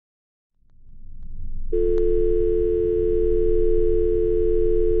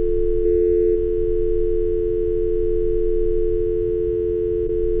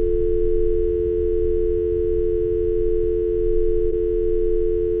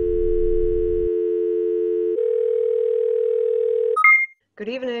Good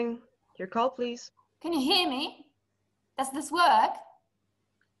evening. Your call, please. Can you hear me? Does this work?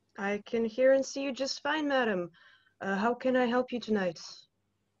 I can hear and see you just fine, madam. How can I help you tonight?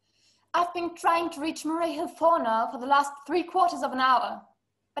 I've been trying to reach Marie Hilfor now for the last 3/4 of an hour,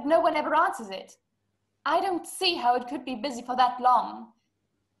 but no one ever answers it. I don't see how it could be busy for that long.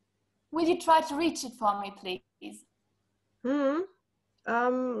 Will you try to reach it for me, please?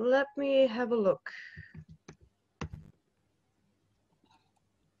 Let me have a look.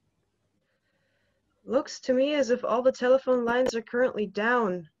 Looks to me as if all the telephone lines are currently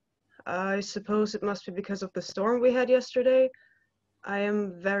down. I suppose it must be because of the storm we had yesterday. I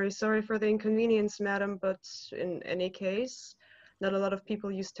am very sorry for the inconvenience, madam, but in any case, not a lot of people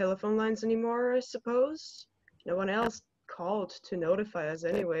use telephone lines anymore, I suppose. No one else called to notify us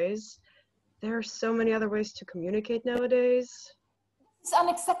anyways. There are so many other ways to communicate nowadays. It's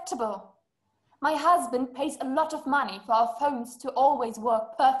unacceptable. My husband pays a lot of money for our phones to always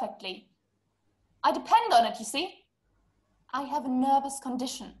work perfectly. I depend on it, you see. I have a nervous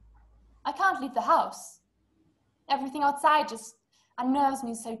condition. I can't leave the house. Everything outside just unnerves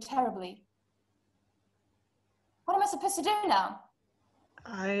me so terribly. What am I supposed to do now?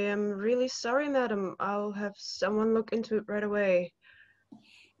 I am really sorry, madam. I'll have someone look into it right away.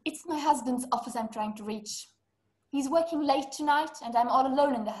 It's my husband's office I'm trying to reach. He's working late tonight and I'm all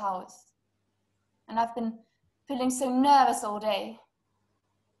alone in the house. And I've been feeling so nervous all day.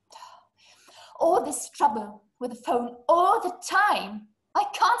 All this trouble with the phone all the time. I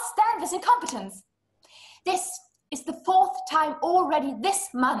can't stand this incompetence. This is the 4th time already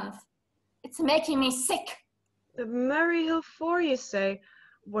this month. It's making me sick. Mary Hill 4, you say?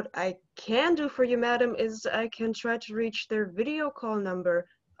 What I can do for you, madam, is I can try to reach their video call number.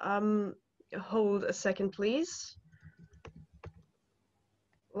 Hold a second, please.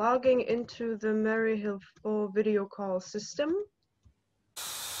 Logging into the Mary Hill 4 video call system.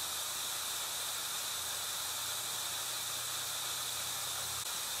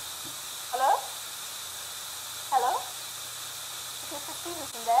 Hello? Hello? Is Mr.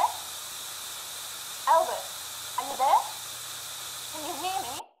 Stevenson there? Albert, are you there? Can you hear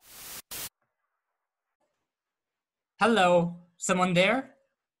me? Hello? Someone there?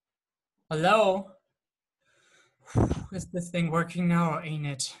 Hello? Is this thing working now or ain't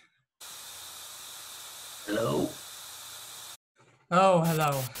it? Hello? Oh,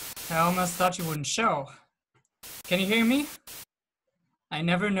 hello. I almost thought you wouldn't show. Can you hear me? I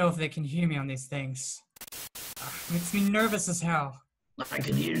never know if they can hear me on these things. Makes me nervous as hell. I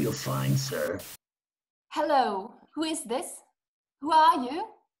can hear you fine, sir. Hello, who is this? Who are you?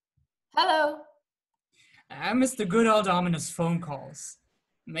 Hello? I miss the good old ominous phone calls.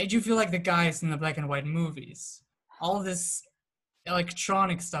 Made you feel like the guys in the black and white movies. All this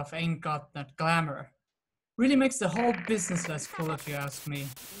electronic stuff ain't got that glamour. Really makes the whole business less cool if you ask me.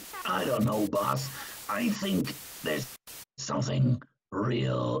 I don't know, boss. I think there's something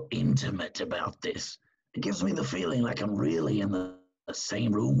real intimate about this. It gives me the feeling like I'm really in the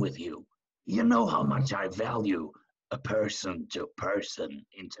same room with you. You know how much I value a person-to-person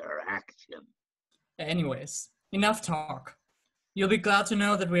interaction. Anyways, enough talk. You'll be glad to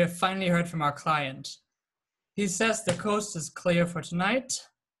know that we have finally heard from our client. He says the coast is clear for tonight.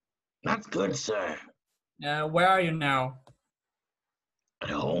 That's good, sir. Where are you now? At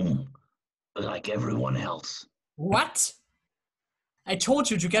home, like everyone else. What? I told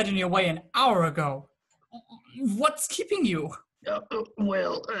you to get in your way an hour ago. What's keeping you?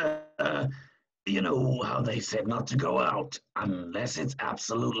 You know how they said not to go out unless it's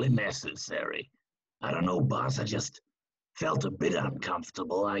absolutely necessary. I don't know, boss, I just felt a bit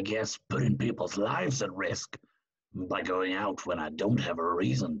uncomfortable, I guess, putting people's lives at risk by going out when I don't have a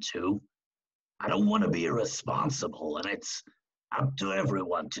reason to. I don't want to be irresponsible, and it's up to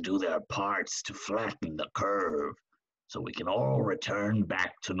everyone to do their parts to flatten the curve so we can all return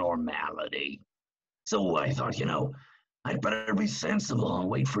back to normality. So I thought, I'd better be sensible and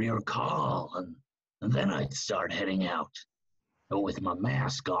wait for your call, and then I'd start heading out. With my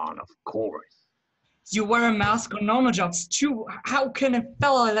mask on, of course. You wear a mask on normal jobs too. How can a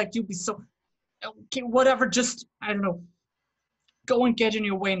fella like you be so... Okay, whatever, just, I don't know. Go and get in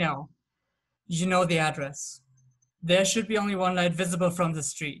your way now. You know the address. There should be only one light visible from the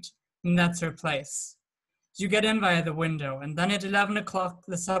street, and that's her place. You get in via the window, and then at 11 o'clock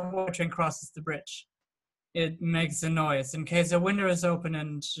the subway train crosses the bridge. It makes a noise in case a window is open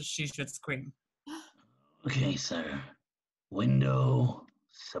and she should scream. Okay, sir. Window,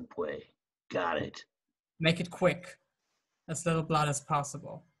 subway. Got it. Make it quick. As little blood as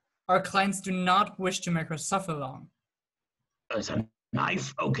possible. Our clients do not wish to make her suffer long. Is a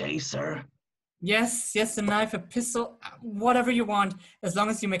knife okay, sir? Yes, a knife, a pistol, whatever you want, as long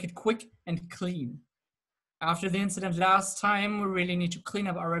as you make it quick and clean. After the incident last time, we really need to clean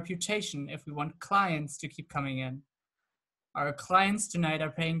up our reputation if we want clients to keep coming in. Our clients tonight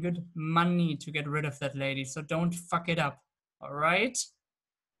are paying good money to get rid of that lady, so don't fuck it up, all right?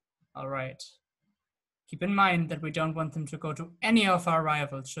 All right. Keep in mind that we don't want them to go to any of our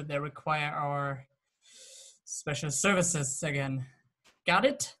rivals should they require our special services again. Got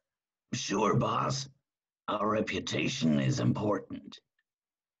it? Sure, boss. Our reputation is important.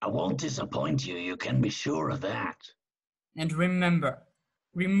 I won't disappoint you, you can be sure of that. And remember,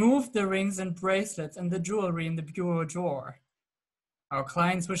 remove the rings and bracelets and the jewelry in the bureau drawer. Our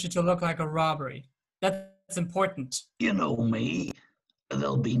clients wish it to look like a robbery. That's important. You know me.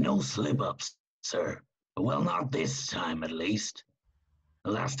 There'll be no slip-ups, sir. Well, not this time, at least.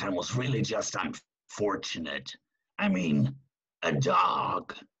 The last time was really just unfortunate. I mean, a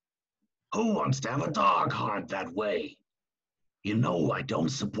dog. Who wants to have a dog harmed that way? You know I don't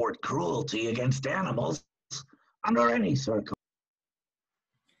support cruelty against animals under any circumstances.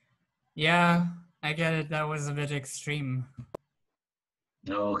 Yeah, I get it. That was a bit extreme.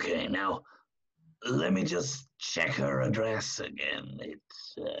 Okay, now, let me just check her address again.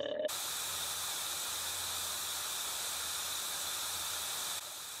 It's,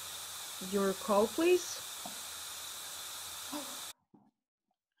 Your call, please?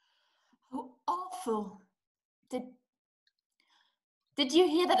 How awful. Did you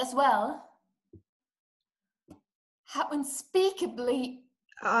hear that as well? How unspeakably...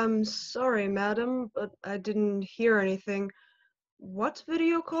 I'm sorry, madam, but I didn't hear anything. What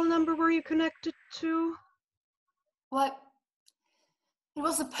video call number were you connected to? What? It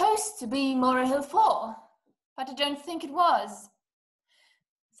was supposed to be Moray Hill 4, but I don't think it was.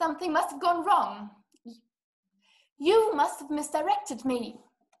 Something must have gone wrong. You must have misdirected me.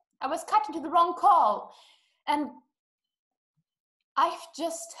 I was cut into the wrong call, and I've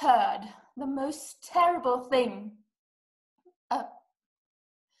just heard the most terrible thing.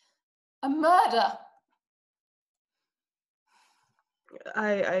 A murder.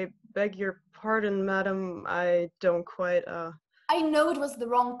 I beg your pardon, madam. I don't quite, I know it was the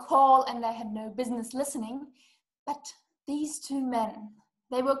wrong call and I had no business listening, but these two men,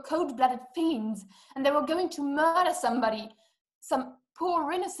 they were cold-blooded fiends, and they were going to murder somebody, some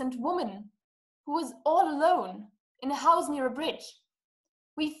poor innocent woman who was all alone in a house near a bridge.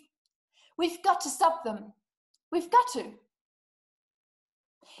 We've got to stop them. We've got to.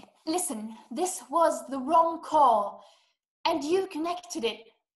 Listen, this was the wrong call, and you connected it,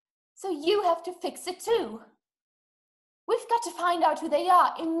 so you have to fix it too. We've got to find out who they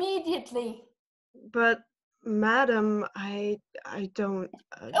are immediately. But, madam, I don't...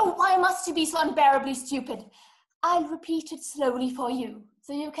 Oh, why must you be so unbearably stupid? I'll repeat it slowly for you,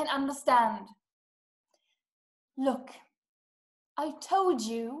 so you can understand. Look, I told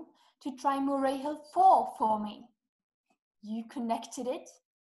you to try Moray Hill 4 for me. You connected it,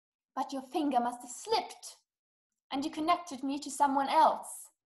 but your finger must have slipped, and you connected me to someone else.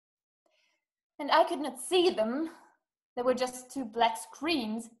 And I could not see them. There were just two black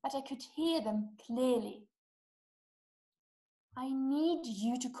screens, but I could hear them clearly. I need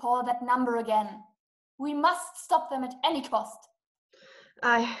you to call that number again. We must stop them at any cost.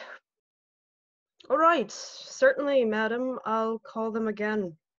 All right, certainly, madam. I'll call them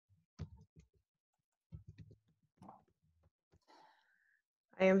again.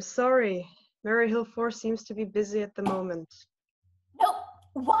 I am sorry. Moray Hill 4 seems to be busy at the moment. No,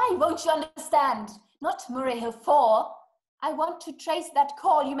 why won't you understand? Not Moray Hill 4. I want to trace that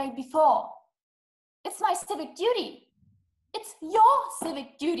call you made before. It's my civic duty. It's your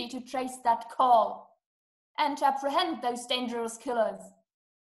civic duty to trace that call and to apprehend those dangerous killers.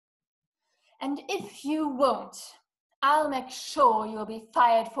 And if you won't, I'll make sure you'll be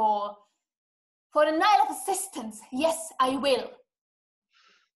fired for denial of assistance. Yes, I will.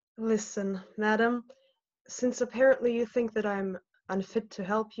 Listen, madam, since apparently you think that I'm unfit to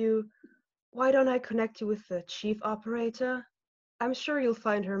help you, why don't I connect you with the chief operator? I'm sure you'll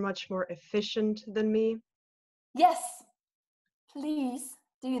find her much more efficient than me. Yes, please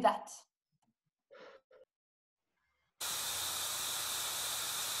do that.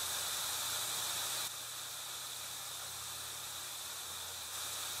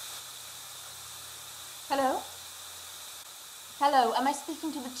 Hello? Hello, am I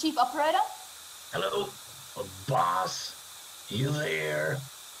speaking to the chief operator? Hello, boss? You there?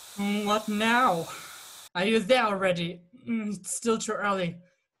 What now? Are you there already? It's still too early.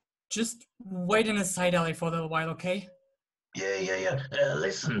 Just wait in a side alley for a little while, okay? Yeah.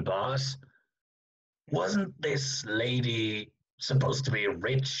 Listen, boss. Wasn't this lady supposed to be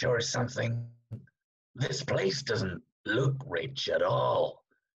rich or something? This place doesn't look rich at all.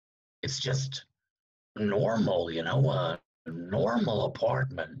 It's just normal, a normal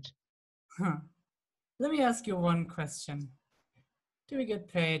apartment. Huh. Let me ask you one question. Do we get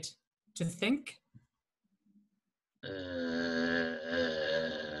paid to think? I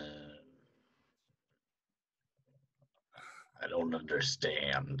don't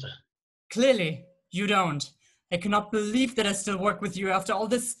understand. Clearly, you don't. I cannot believe that I still work with you after all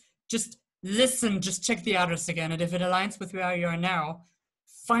this. Just listen, just check the address again, and if it aligns with where you are now,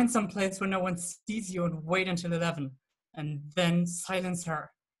 find some place where no one sees you and wait until 11, and then silence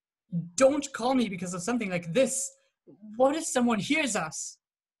her. Don't call me because of something like this. What if someone hears us?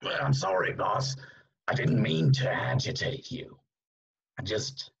 I'm sorry, boss. I didn't mean to agitate you. I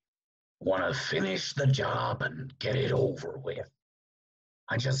just want to finish the job and get it over with.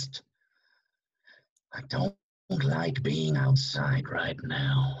 I don't like being outside right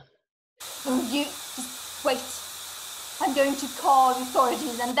now. Oh, you just wait. I'm going to call the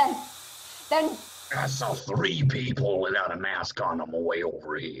authorities and then... I saw 3 people without a mask on on the way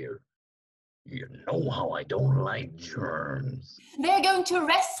over here. You know how I don't like germs. They're going to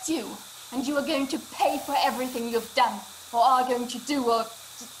arrest you, and you are going to pay for everything you've done, or are going to do, or...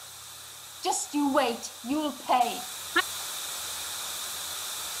 Just you wait, you'll pay.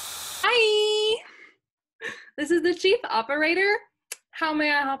 Hi! This is the chief operator. How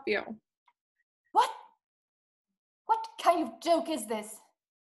may I help you? What? What kind of joke is this?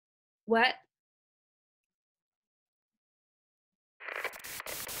 What?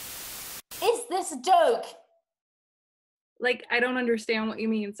 Is this a joke? Like, I don't understand what you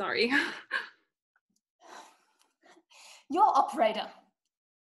mean, sorry. Your operator.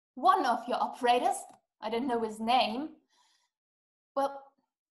 One of your operators, I don't know his name. Well,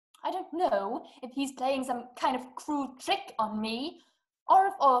 I don't know if he's playing some kind of cruel trick on me, or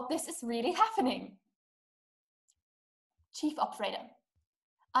if all this is really happening. Chief operator,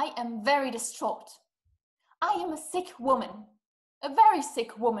 I am very distraught. I am a sick woman, a very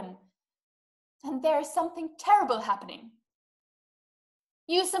sick woman, and there is something terrible happening.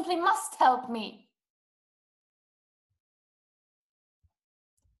 You simply must help me.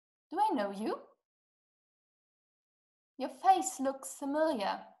 Do I know you? Your face looks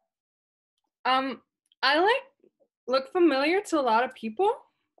familiar. I look familiar to a lot of people.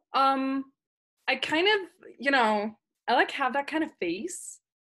 I kind of, I have that kind of face,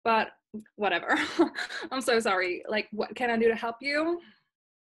 but whatever. I'm so sorry. What can I do to help you?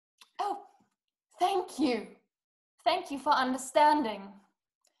 Oh, thank you. Thank you for understanding.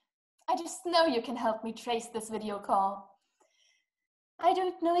 I just know you can help me trace this video call. I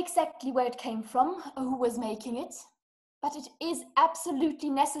don't know exactly where it came from or who was making it, but it is absolutely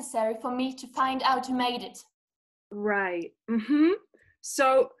necessary for me to find out who made it. Right.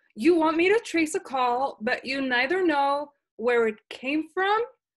 So you want me to trace a call, but you neither know where it came from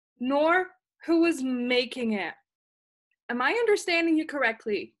nor who was making it. Am I understanding you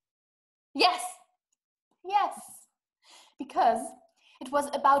correctly? Yes. Yes. Because it was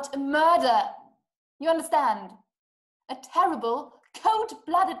about a murder. You understand? A terrible,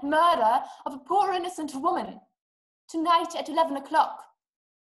 cold-blooded murder of a poor innocent woman. Tonight at 11 o'clock.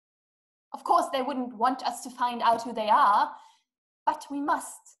 Of course, they wouldn't want us to find out who they are, but we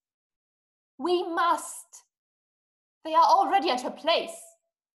must. We must. They are already at her place.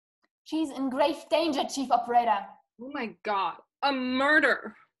 She's in grave danger, Chief Operator. Oh my God, a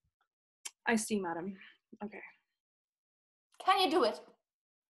murder. I see, madam. Okay. Can you do it?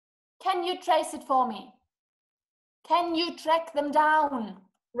 Can you trace it for me? Can you track them down?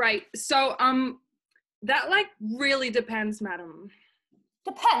 Right, so, that really depends, madam.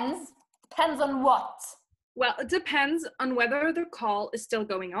 Depends? Depends on what? Well, it depends on whether the call is still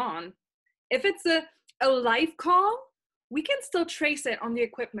going on. If it's a live call, we can still trace it on the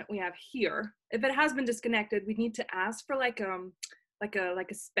equipment we have here. If it has been disconnected, we need to ask for like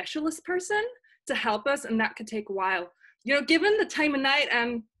a specialist person to help us, and that could take a while. Given the time of night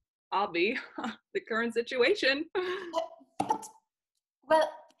and the current situation. But, well,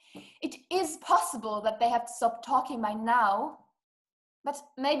 it is possible that they have to stop talking by now, but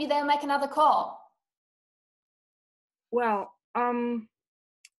maybe they'll make another call. Well,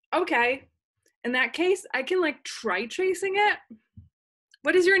 okay. In that case, I can try tracing it.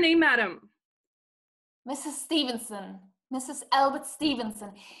 What is your name, madam? Mrs. Stevenson. Mrs. Albert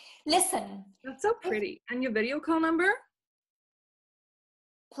Stevenson. Listen. That's so pretty. And your video call number?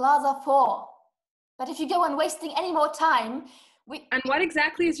 Plaza 4. But if you go on wasting any more time, And what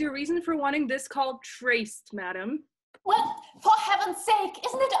exactly is your reason for wanting this call traced, madam? Well, for heaven's sake,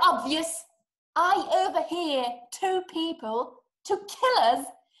 isn't it obvious? I overhear 2 people, 2 killers,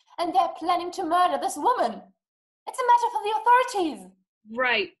 and they're planning to murder this woman. It's a matter for the authorities.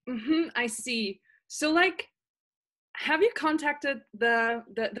 Right. I see. So, like, have you contacted the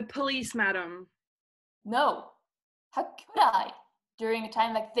police, madam? No. How could I? During a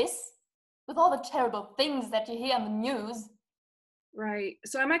time like this? With all the terrible things that you hear on the news. Right.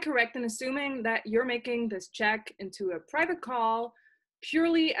 So am I correct in assuming that you're making this check into a private call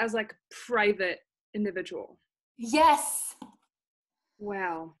purely as like a private individual? Yes.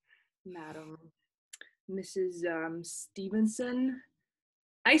 Well, madam, Mrs. Stevenson,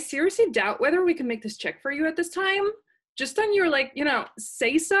 I seriously doubt whether we can make this check for you at this time. Just on your, like,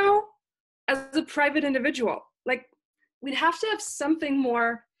 say so as a private individual. Like, we'd have to have something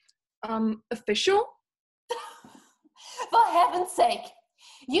more official. For heaven's sake,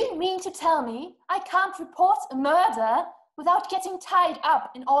 you mean to tell me I can't report a murder without getting tied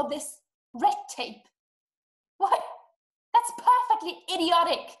up in all this red tape? Why, that's perfectly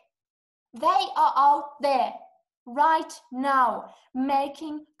idiotic. They are out there, right now,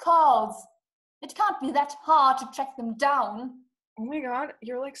 making calls. It can't be that hard to track them down. Oh my God,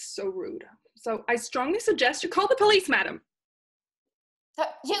 you're like so rude. So I strongly suggest you call the police, madam. All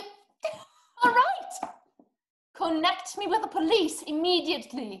right. Connect me with the police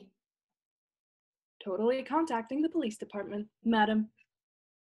immediately. Totally contacting the police department, madam.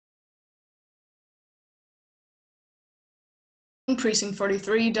 Precinct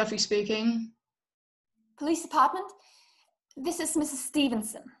 43, Duffy speaking. Police department, this is Mrs.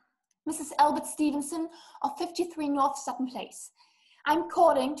 Stevenson. Mrs. Albert Stevenson of 53 North Sutton Place. I'm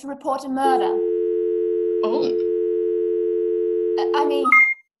calling to report a murder. Oh. I mean,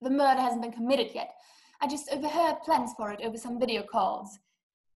 the murder hasn't been committed yet. I just overheard plans for it over some video calls.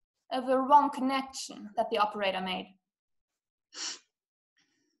 Over a wrong connection that the operator made.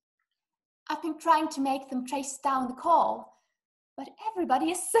 I've been trying to make them trace down the call, but everybody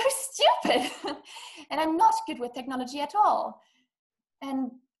is so stupid. And I'm not good with technology at all.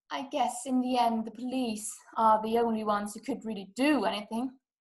 And I guess in the end, the police are the only ones who could really do anything.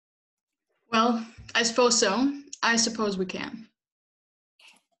 Well, I suppose so. I suppose we can.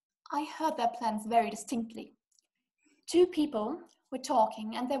 I heard their plans very distinctly. 2 people were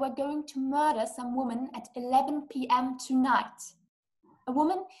talking and they were going to murder some woman at 11 p.m. tonight. A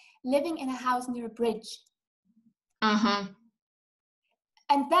woman living in a house near a bridge. Uh-huh.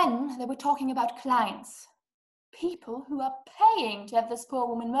 And then they were talking about clients. People who are paying to have this poor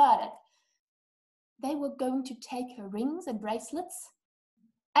woman murdered. They were going to take her rings and bracelets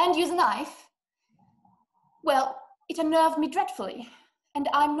and use a knife. Well, it unnerved me dreadfully. And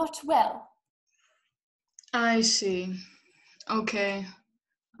I'm not well. I see. Okay.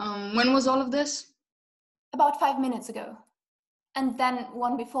 When was all of this? About 5 minutes ago. And then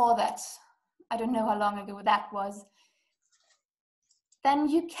one before that. I don't know how long ago that was. Then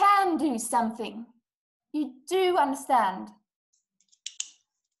you can do something. You do understand.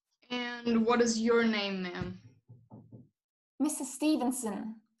 And what is your name, ma'am? Mrs.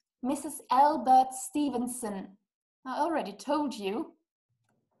 Stevenson. Mrs. Albert Stevenson. I already told you.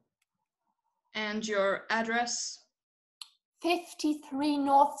 And your address? 53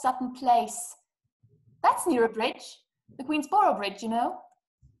 North Sutton Place. That's near a bridge. The Queensboro Bridge, you know.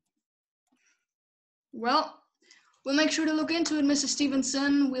 Well, we'll make sure to look into it, Mrs.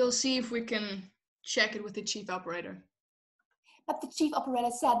 Stevenson. We'll see if we can check it with the chief operator. But the chief operator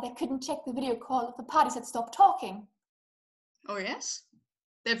said they couldn't check the video call if the parties had stopped talking. Oh, yes?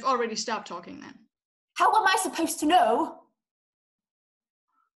 They've already stopped talking then. How am I supposed to know?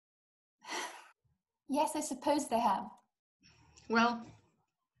 Yes, I suppose they have. Well,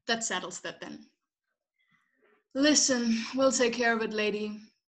 that settles that then. Listen, we'll take care of it, lady.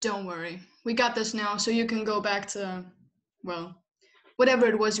 Don't worry. We got this now, so you can go back to, well, whatever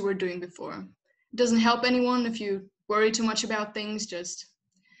it was you were doing before. It doesn't help anyone if you worry too much about things. Just,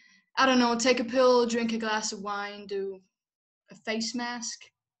 I don't know, take a pill, drink a glass of wine, do a face mask,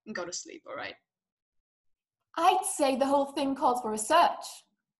 and go to sleep, all right? I'd say the whole thing calls for a search.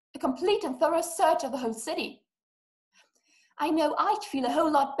 A complete and thorough search of the whole city. I know I'd feel a whole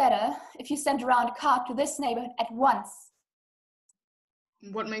lot better if you sent around a card to this neighborhood at once.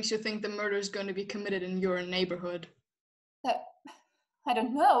 What makes you think the murder is going to be committed in your neighborhood? I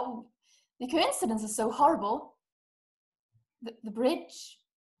don't know. The coincidence is so horrible. The bridge.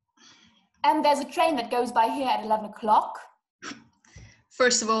 And there's a train that goes by here at 11 o'clock.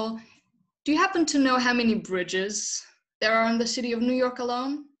 First of all, do you happen to know how many bridges there are in the city of New York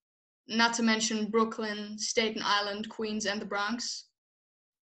alone? Not to mention Brooklyn, Staten Island, Queens, and the Bronx.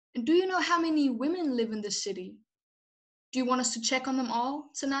 And do you know how many women live in this city? Do you want us to check on them all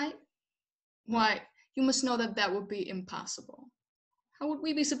tonight? Why, you must know that that would be impossible. How would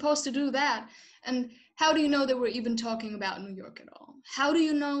we be supposed to do that? And how do you know they were even talking about New York at all? How do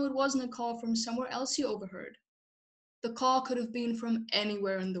you know it wasn't a call from somewhere else you overheard? The call could have been from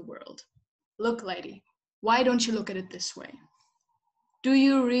anywhere in the world. Look, lady, why don't you look at it this way? Do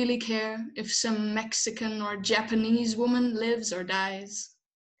you really care if some Mexican or Japanese woman lives or dies?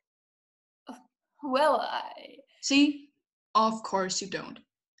 Well, See? Of course you don't.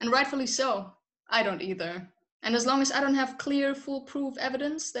 And rightfully so. I don't either. And as long as I don't have clear, foolproof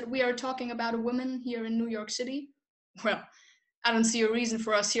evidence that we are talking about a woman here in New York City, well, I don't see a reason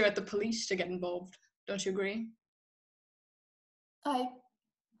for us here at the police to get involved. Don't you agree? I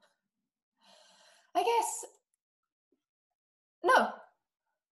guess...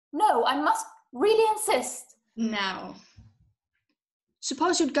 No, I must really insist. Now,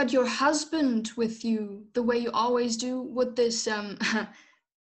 suppose you'd got your husband with you the way you always do. Would this,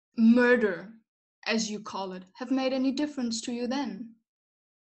 murder, as you call it, have made any difference to you then?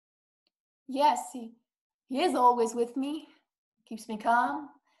 Yes, he is always with me. Keeps me calm.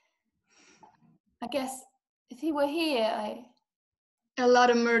 I guess if he were here, A lot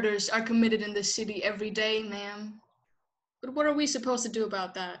of murders are committed in this city every day, ma'am. But what are we supposed to do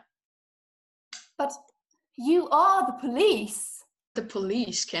about that? But you are the police. The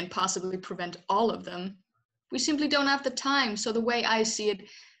police can't possibly prevent all of them. We simply don't have the time, so the way I see it,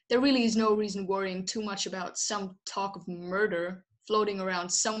 there really is no reason worrying too much about some talk of murder floating around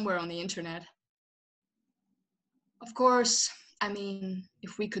somewhere on the internet. Of course, I mean,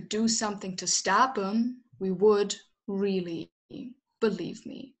 if we could do something to stop them, we would, really, believe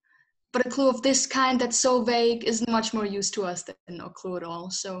me. But a clue of this kind that's so vague isn't much more use to us than no clue at all.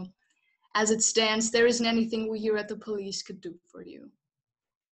 So, as it stands, there isn't anything we here at the police could do for you.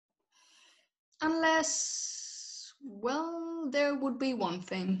 Unless, well, there would be one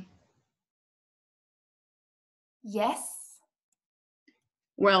thing. Yes?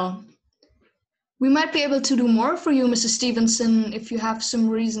 Well, we might be able to do more for you, Mrs. Stevenson, if you have some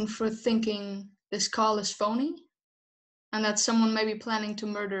reason for thinking this call is phony, and that someone may be planning to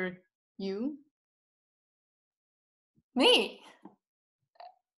murder you. Me?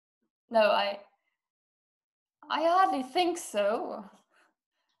 No, I hardly think so.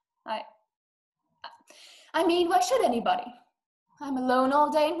 I mean, why should anybody? I'm alone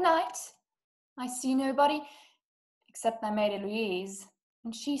all day and night. I see nobody except my maid Louise,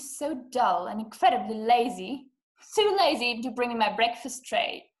 and she's so dull and incredibly lazy. Too lazy even to bring me my breakfast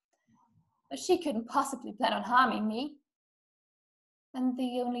tray. But she couldn't possibly plan on harming me. And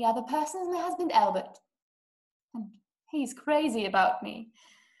the only other person is my husband Albert. And he's crazy about me,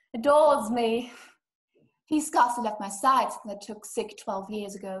 adores me. He scarcely left my side since I took sick 12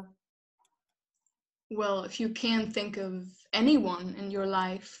 years ago. Well, if you can't think of anyone in your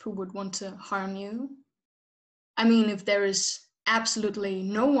life who would want to harm you, I mean, if there is absolutely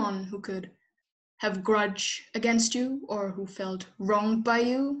no one who could have grudge against you or who felt wronged by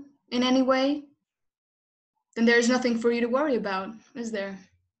you in any way, then there's nothing for you to worry about, is there?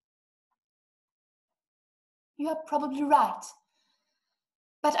 You are probably right.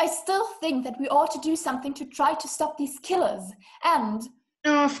 But I still think that we ought to do something to try to stop these killers, and...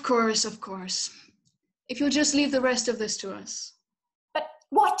 Oh, of course. If you'll just leave the rest of this to us. But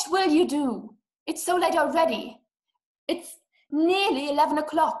what will you do? It's so late already. It's nearly 11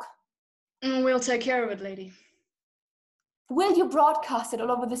 o'clock. We'll take care of it, lady. Will you broadcast it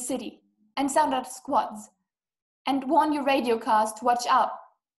all over the city and sound out squads and warn your radio cars to watch out,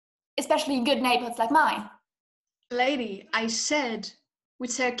 especially in good neighborhoods like mine? Lady, I said we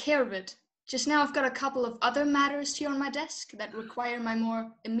take care of it. Just now I've got a couple of other matters here on my desk that require my more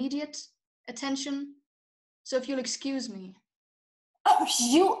immediate attention. So if you'll excuse me. Oh,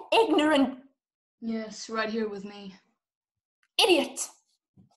 you ignorant... Yes, right here with me. Idiot!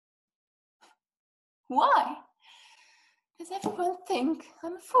 Why? Does everyone think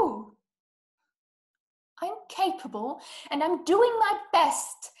I'm a fool? I'm capable, and I'm doing my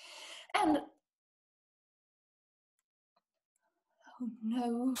best, and... Oh,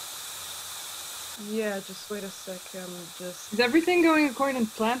 no. Yeah, just wait a second, Is everything going according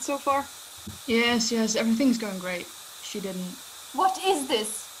to plan so far? Yes, everything's going great. She didn't. What is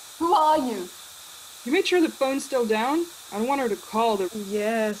this? Who are you? You made sure the phone's still down? I don't want her to call the...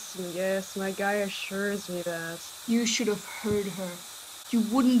 Yes, my guy assures me that. You should have heard her. You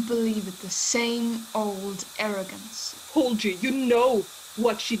wouldn't believe it, the same old arrogance. Told you, you know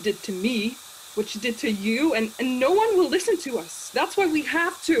what she did to me, what she did to you, and no one will listen to us. That's why we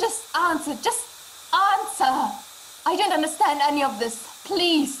have to. Just answer. I don't understand any of this.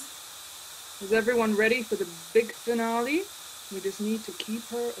 Please. Is everyone ready for the big finale? We just need to keep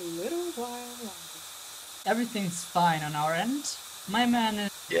her a little while longer. Everything's fine on our end. My man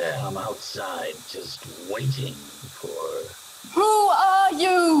is... Yeah, I'm outside, just waiting for... Who are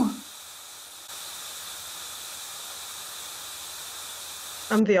you?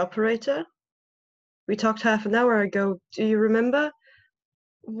 I'm the operator. We talked half an hour ago. Do you remember?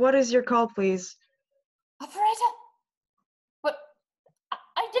 What is your call, please? Operator? What?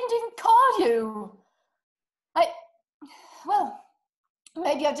 I didn't even call you. Well,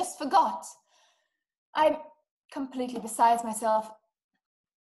 maybe I just forgot. I'm completely besides myself.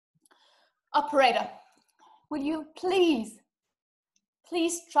 Operator, will you please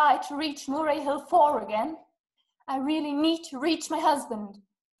try to reach Murray Hill 4 again? I really need to reach my husband.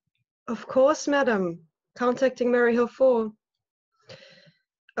 Of course, madam. Contacting Murray Hill 4.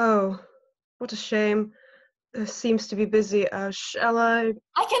 Oh, what a shame. Seems to be busy. Shall I?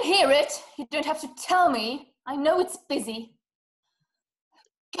 I can hear it. You don't have to tell me. I know it's busy.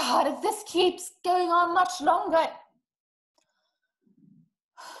 God, if this keeps going on much longer...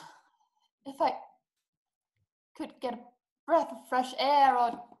 If I could get a breath of fresh air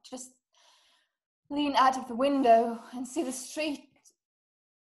or just lean out of the window and see the street.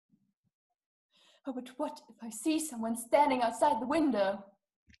 Oh, but what if I see someone standing outside the window?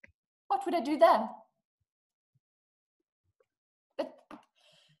 What would I do then? But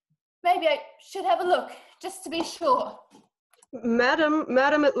maybe I should have a look, just to be sure. Madam,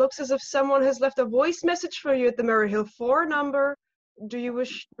 it looks as if someone has left a voice message for you at the Murray Hill 4 number. Do you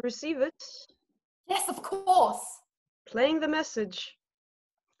wish to receive it? Yes, of course. Playing the message.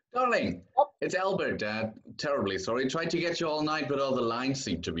 Darling, it's Albert. Terribly sorry. Tried to get you all night, but all the lines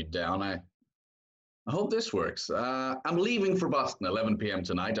seem to be down. I hope this works. I'm leaving for Boston 11 p.m.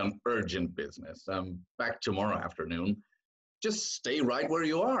 tonight on urgent business. I'm back tomorrow afternoon. Just stay right where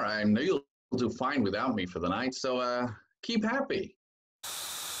you are. I know you'll do fine without me for the night, so keep happy.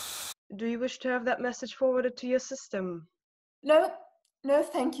 Do you wish to have that message forwarded to your system? No,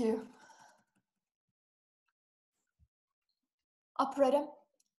 thank you. Operator,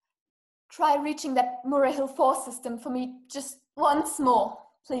 try reaching that Murray Hill 4 system for me just once more,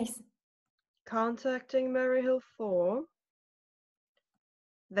 please. Contacting Murray Hill 4.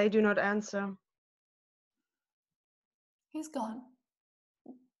 They do not answer. He's gone.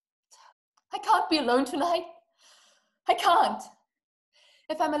 I can't be alone tonight. I can't.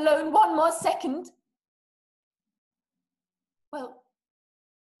 If I'm alone one more second, well,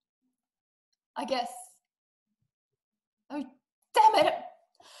 I guess. Oh, damn it.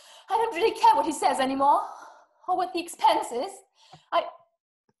 I don't really care what he says anymore, or what the expense is. I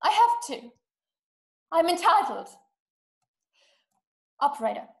have to. I'm entitled.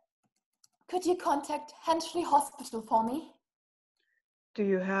 Operator, could you contact Henschley Hospital for me? Do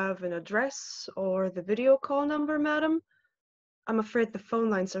you have an address or the video call number, madam? I'm afraid the phone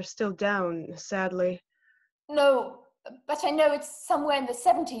lines are still down, sadly. No, but I know it's somewhere in the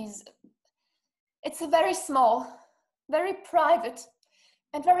 70s. It's a very small, very private,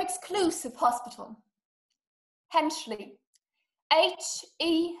 and very exclusive hospital. Henschley. Henc.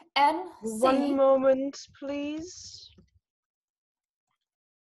 One moment, please.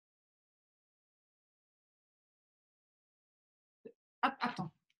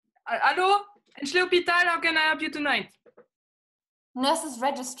 Attends. Hello? Henschley Hospital, how can I help you tonight? Nurses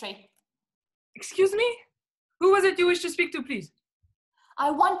Registry. Excuse me? Who was it you wish to speak to, please?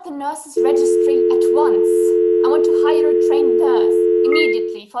 I want the Nurses Registry at once. I want to hire a trained nurse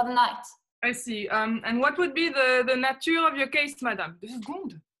immediately for the night. I see. And what would be the nature of your case, madame? This is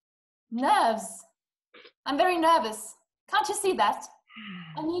good. Nerves. I'm very nervous. Can't you see that?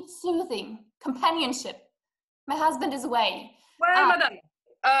 I need soothing, companionship. My husband is away. Well, madame,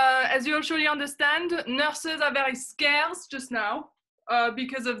 as you'll surely understand, nurses are very scarce just now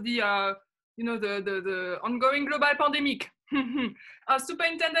because of the, the ongoing global pandemic. Our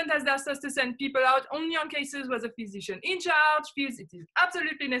superintendent has asked us to send people out only on cases where the physician in charge feels it is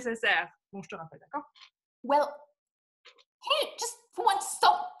absolutely necessaire. Bon, je te rappelle, d'accord? Well, can you just for once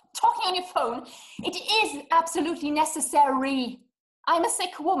stop talking on your phone? It is absolutely necessary. I'm a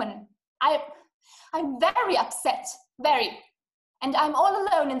sick woman. I'm very upset, very. And I'm all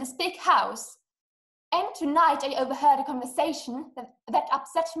alone in this big house. And tonight I overheard a conversation that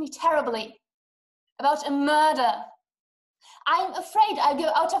upset me terribly about a murder. I'm afraid I'll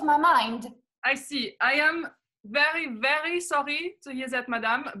go out of my mind. I see. I am very, very sorry to hear that,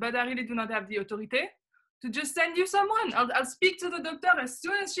 madame, but I really do not have the authority to just send you someone. I'll speak to the doctor as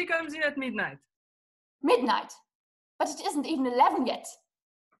soon as she comes in at midnight. Midnight? But it isn't even 11 yet.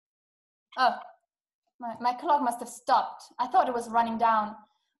 Oh, my clock must have stopped. I thought it was running down.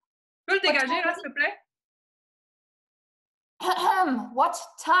 Peux le dégager, là, s'il te plaît? What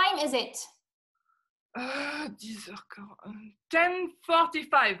time is it?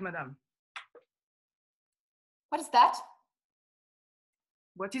 10:45, madame. What is that?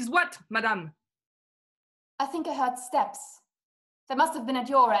 What is what, madame? I think I heard steps. They must have been at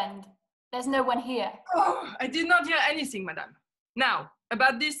your end. There's no one here. Oh, I did not hear anything, madame. Now,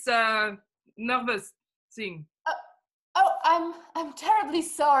 about this nervous thing. I'm terribly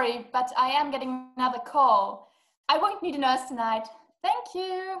sorry, but I am getting another call. I won't need a nurse tonight. Thank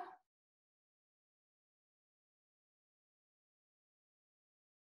you.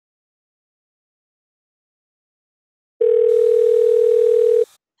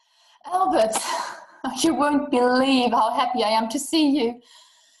 Albert, you won't believe how happy I am to see you.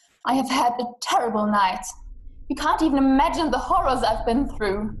 I have had a terrible night. You can't even imagine the horrors I've been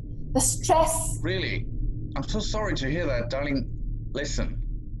through. The stress. Really? I'm so sorry to hear that, darling. Listen.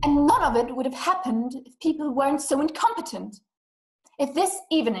 And none of it would have happened if people weren't so incompetent. If this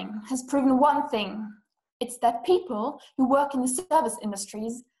evening has proven one thing, it's that people who work in the service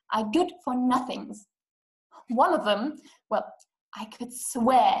industries are good for nothings. One of them, well, I could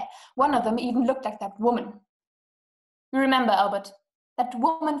swear, one of them even looked like that woman. You remember, Albert, that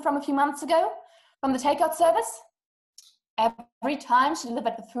woman from a few months ago, from the takeout service? Every time she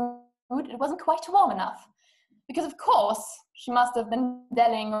delivered the food, it wasn't quite warm enough. Because of course, she must have been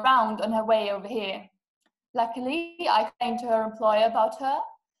dallying around on her way over here. Luckily, I complained to her employer about her,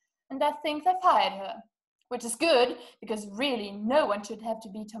 and I think they fired her. Which is good, because really no one should have to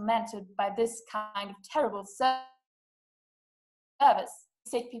be tormented by this kind of terrible service.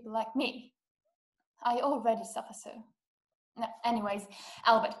 Sick people like me. I already suffer so. No, anyways,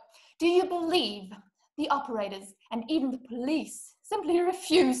 Albert, do you believe the operators and even the police simply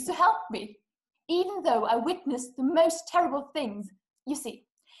refuse to help me? Even though I witnessed the most terrible things. You see,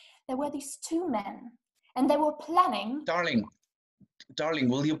 there were these two men, and they were planning... Darling,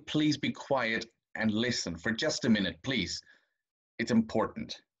 will you please be quiet and listen for just a minute, please? It's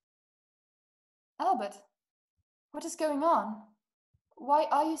important. Albert, what is going on? Why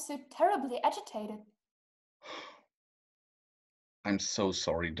are you so terribly agitated? I'm so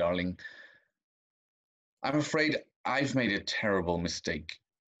sorry, darling. I'm afraid I've made a terrible mistake.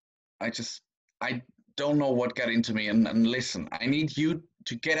 I don't know what got into me, and listen, I need you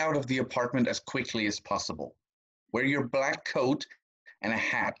to get out of the apartment as quickly as possible. Wear your black coat and a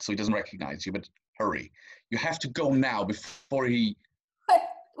hat so he doesn't recognize you, but hurry. You have to go now before he...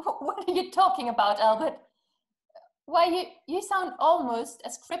 What are you talking about, Albert? Why, you sound almost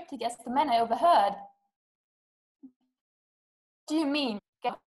as cryptic as the man I overheard. What do you mean,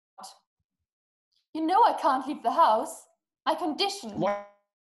 get out? You know I can't leave the house. My condition. Why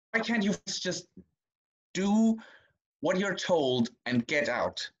can't you just do what you're told and get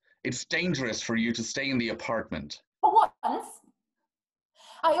out? It's dangerous for you to stay in the apartment. For once?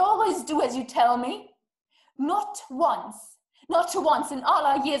 I always do as you tell me. Not once. Not once in all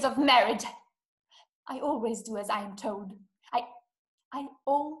our years of marriage. I always do as I am told. I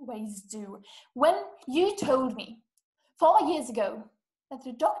always do. When you told me 4 years ago that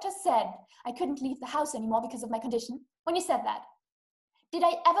the doctor said I couldn't leave the house anymore because of my condition, when you said that, did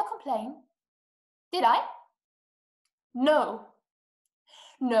I ever complain? Did I? No.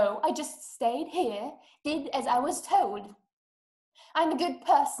 No, I just stayed here, did as I was told. I'm a good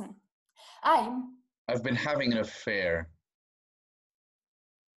person. I've been having an affair.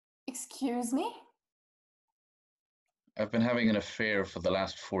 Excuse me? I've been having an affair for the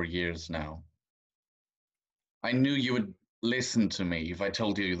last 4 years now. I knew you would listen to me if I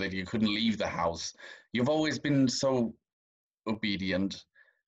told you that you couldn't leave the house. You've always been so obedient.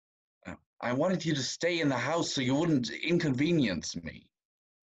 I wanted you to stay in the house so you wouldn't inconvenience me.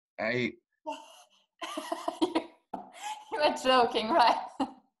 You are joking, right?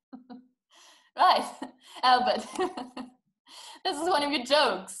 Right, Albert. This is one of your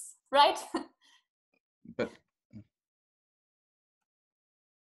jokes, right? But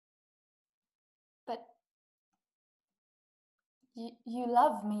you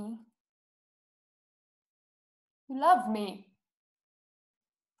love me. You love me.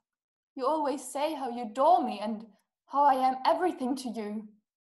 You always say how you adore me and how I am everything to you.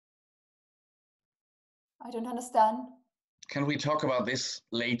 I don't understand. Can we talk about this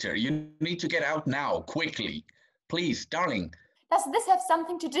later? You need to get out now, quickly. Please, darling. Does this have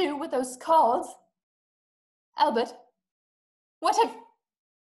something to do with those calls? Albert, what have...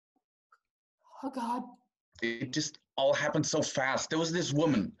 Oh, God. It just all happened so fast. There was this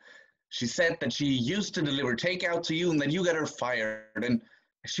woman. She said that she used to deliver takeout to you and that you got her fired. And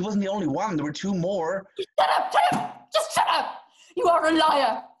she wasn't the only one. There were 2 more. Shut up! Just shut up! You are a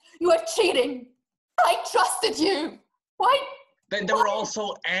liar. You are cheating. I trusted you. Why They were all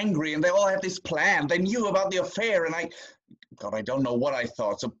so angry, and they all had this plan. They knew about the affair, and God, I don't know what I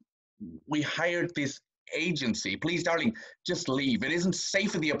thought. So we hired this agency. Please, darling, just leave. It isn't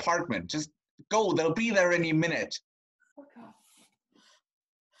safe in the apartment. Just go. They'll be there any minute. Oh, God.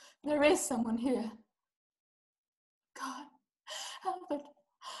 There is someone here. God, Albert,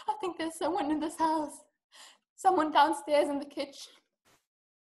 I think there's someone in this house. Someone downstairs in the kitchen.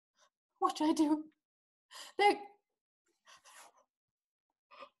 What should I do?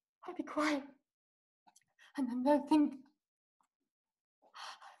 I'll be quiet. And then they'll think I'm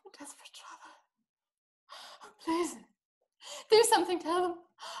in desperate trouble. Oh, please, do something, tell them.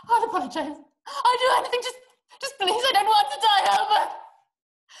 I'll apologize. I'll do anything, just please, I don't want to die, Albert.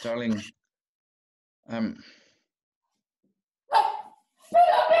 Darling, No!